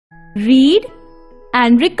Read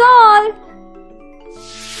and recall.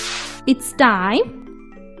 It's time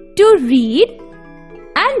to read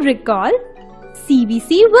and recall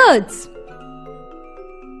CVC words.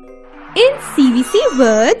 In CVC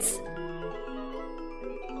words,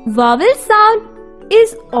 vowel sound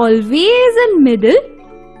is always in middle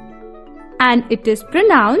and it is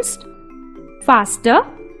pronounced faster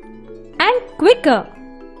and quicker.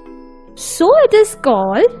 So it is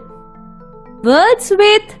called words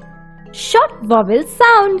with short vowel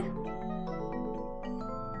sound.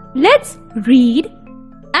 Let's read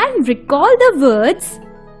and recall the words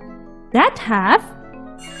that have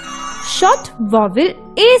short vowel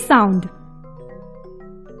A sound.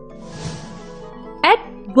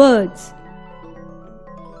 Words: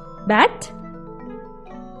 bat,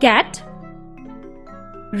 cat,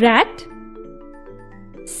 rat,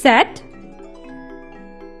 sat,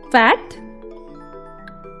 fat,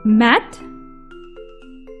 mat,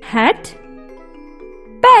 hat,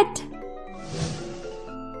 pet.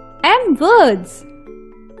 M words: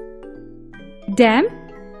 dam,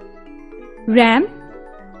 ram,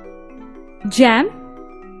 jam,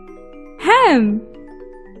 ham.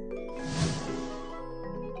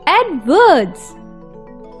 Add words: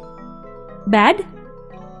 bad,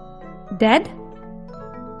 dead,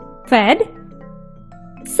 fed,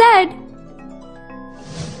 said.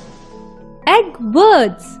 Egg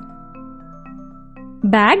words: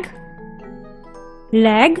 bag,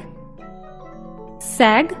 leg,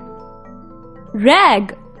 sag,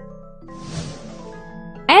 rag.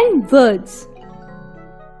 N words: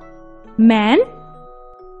 man,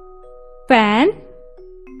 fan,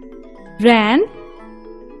 ran,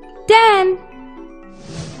 tan.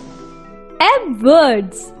 F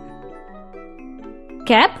words: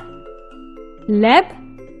 cap, lab,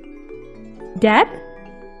 dab,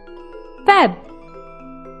 fab.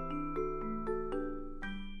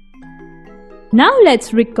 Now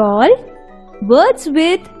let's recall words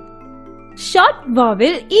with short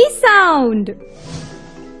vowel E sound.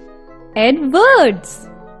 Add words: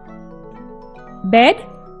 bed,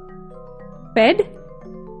 fed,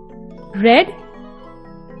 red,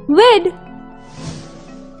 wed.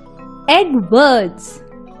 Egg words: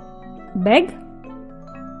 beg,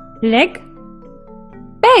 leg,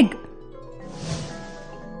 peg.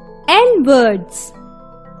 N words: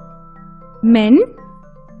 men,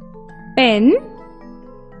 pen,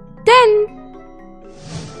 ten.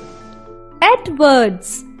 At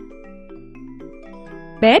words: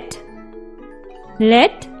 bet,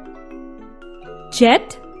 let,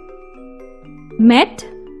 jet, met,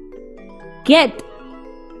 get.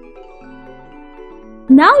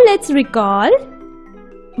 Now let's recall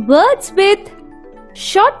words with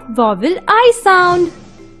short vowel I sound.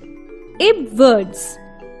 Ib words: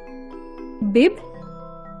 bib,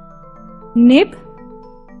 nib,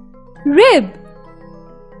 rib.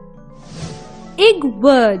 Ig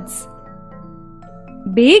words: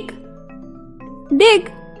 big,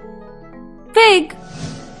 dig, fig.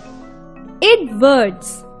 Id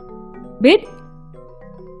words: bid,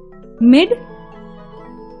 mid,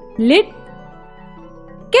 lid,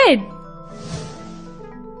 kid.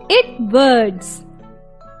 It words: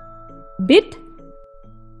 bit,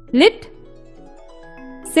 lit,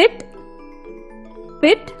 sit,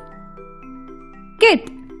 pit, kit.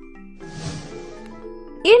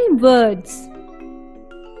 In words: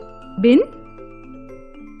 bin,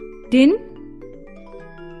 din,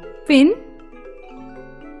 fin,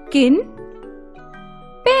 kin,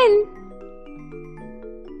 pin.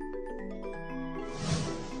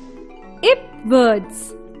 Ip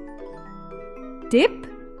words: dip,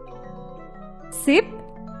 sip,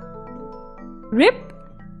 rip,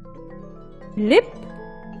 lip,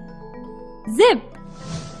 zip.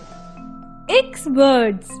 X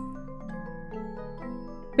words: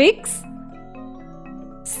 fix,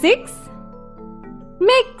 six,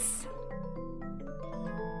 mix.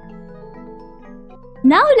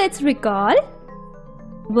 Now let's recall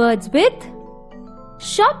words with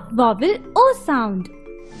short vowel O sound.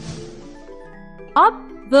 Up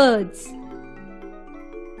words: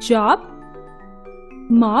 job,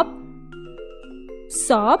 mop,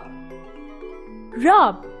 sob,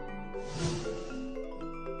 rob.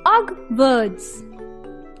 Og words: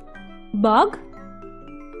 bog,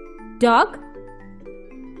 dog,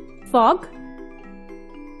 fog,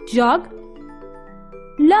 jog,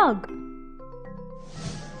 log.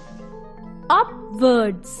 Up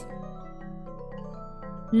words: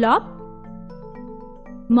 lop,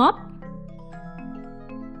 mop,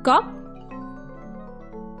 cop,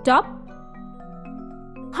 top,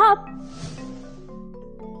 hop.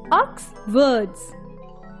 Ox words: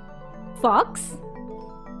 fox,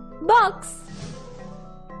 box,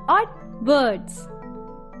 Odd words.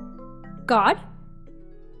 Cod,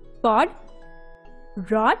 pod,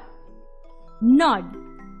 rod, nod.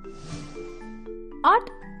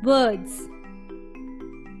 Odd words.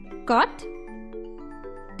 Cot,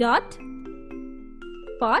 dot,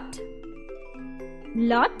 pot,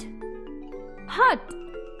 lot, hot.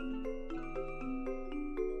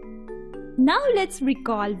 Now let's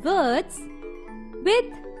recall words with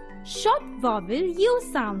short vowel U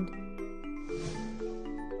sound.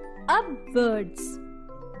 Up words.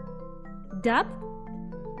 Dub,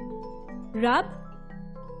 rub,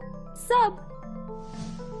 sub.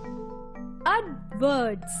 Ud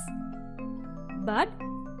words. Bud,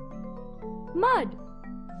 mud.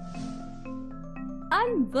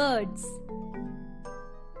 Un words.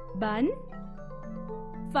 Bun,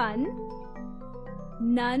 fun,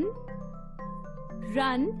 none,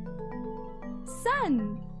 run,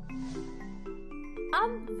 sun.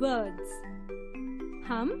 Words.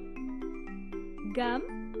 Hum, gum,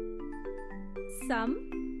 sum,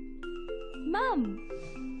 mum.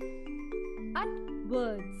 Ut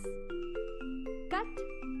words. Cut,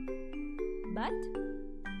 but,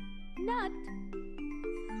 nut.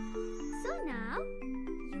 So now,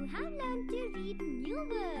 you have learned to read new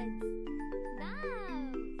words.